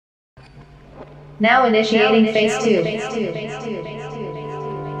Now initiating phase 2.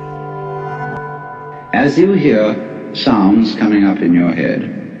 As you hear sounds coming up in your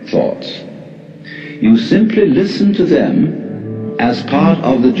head, thoughts, you simply listen to them as part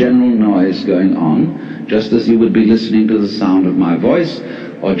of the general noise going on, just as you would be listening to the sound of my voice,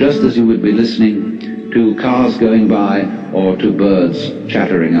 or just as you would be listening to cars going by or to birds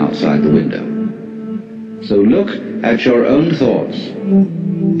chattering outside the window. So look at your own thoughts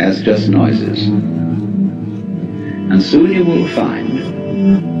as just noises. And soon you will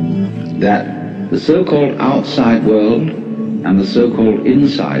find that the so-called outside world and the so-called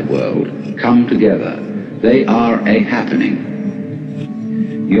inside world come together. They are a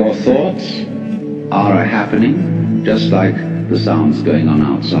happening. Your thoughts are a happening, just like the sounds going on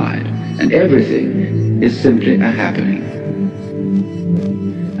outside. And everything is simply a happening.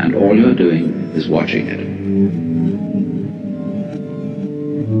 And all you're doing is watching it.